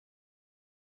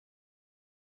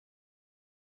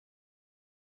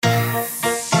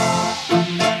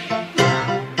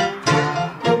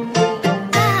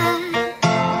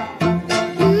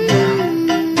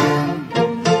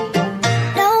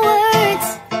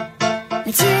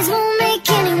My tears won't make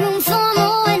any room for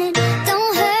more, and it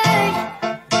don't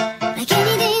hurt like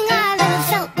anything I've ever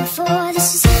felt before.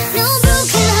 This is no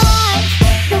broken heart,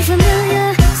 no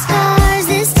familiar scars.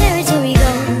 This territory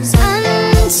goes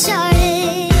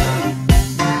uncharted.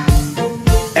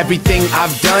 Everything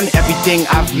I've done, everything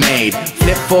I've made,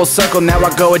 flip full circle, now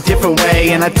I go a different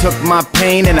way. And I took my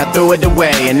pain and I threw it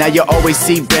away. And now you always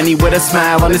see Benny with a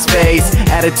smile on his face.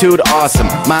 Attitude awesome,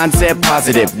 mindset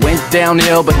positive. Went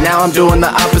downhill, but now I'm doing the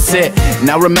opposite.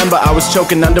 Now remember, I was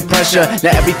choking under pressure.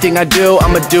 Now everything I do,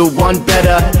 I'ma do one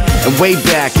better. And way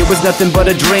back, it was nothing but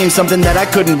a dream, something that I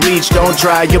couldn't reach. Don't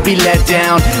try, you'll be let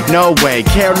down. No way,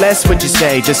 care less what you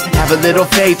say. Just have a little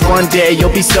faith, one day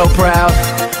you'll be so proud.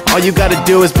 All you gotta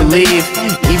do is believe,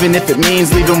 even if it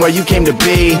means leaving where you came to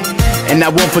be. And I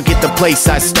won't forget the place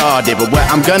I started, but where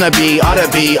I'm gonna be ought to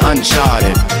be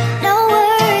uncharted. No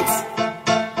words,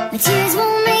 my tears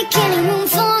won't make any room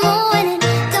for more, and it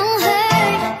don't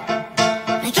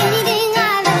hurt like anything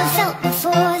I've ever felt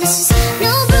before. This is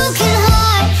no broken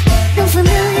heart, no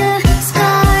familiar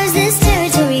scars. This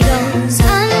territory goes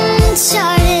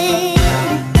uncharted.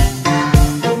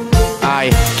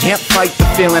 I can't fight the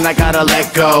feeling, I gotta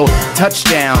let go.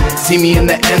 Touchdown, see me in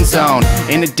the end zone,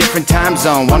 in a different time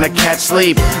zone. Wanna catch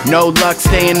sleep, no luck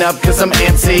staying up cause I'm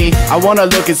antsy. I wanna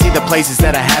look and see the places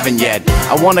that I haven't yet.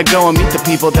 I wanna go and meet the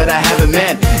people that I haven't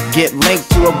met. Get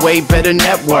linked to a way better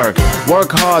network.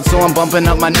 Work hard so I'm bumping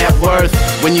up my net worth.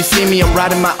 When you see me I'm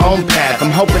riding my own path.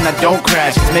 I'm hoping I don't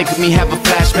crash, it's making me have a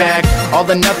flashback. All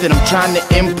or nothing, I'm trying to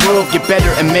improve, get better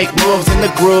and make moves in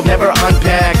the groove, never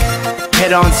unpack.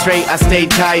 Head on straight, I stay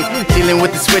tight, dealing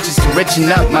with the switches to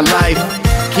richen up my life.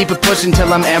 Keep it pushing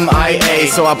till I'm MIA,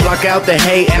 so I block out the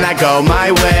hate and I go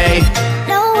my way.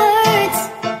 No words,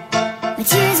 my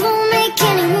tears won't make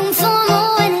any room for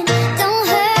more, and it don't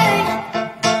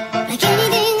hurt like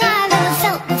anything I've ever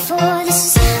felt before.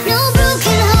 This is no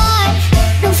broken heart,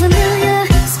 no familiar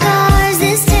scars.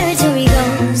 This territory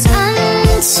goes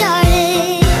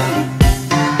uncharted.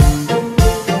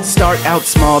 Start out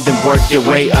small, then work your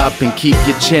way up, and keep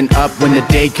your chin up when the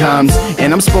day comes.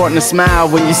 And I'm sporting a smile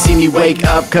when you see me wake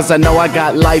up, cause I know I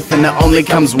got life and it only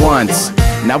comes once.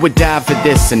 And I would die for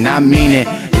this and I mean it.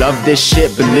 Love this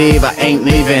shit, believe I ain't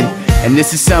leaving. And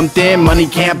this is something money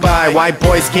can't buy. White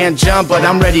boys can't jump, but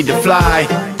I'm ready to fly.